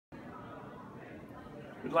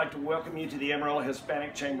We'd like to welcome you to the Amarillo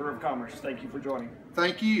Hispanic Chamber of Commerce. Thank you for joining.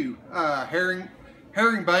 Thank you. Herring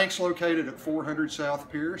Bank's located at 400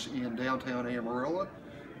 South Pierce in downtown Amarillo.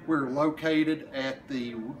 We're located at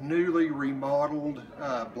the newly remodeled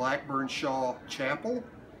Blackburn Shaw Chapel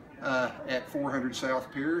at 400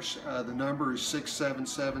 South Pierce. The number is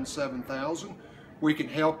 677-7000. We can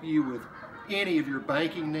help you with any of your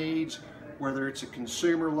banking needs, whether it's a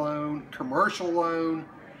consumer loan, commercial loan,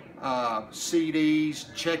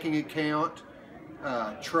 CDs, checking account,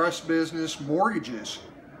 trust business, mortgages.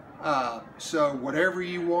 So whatever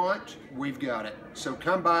you want, we've got it. So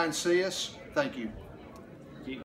come by and see us. Thank you.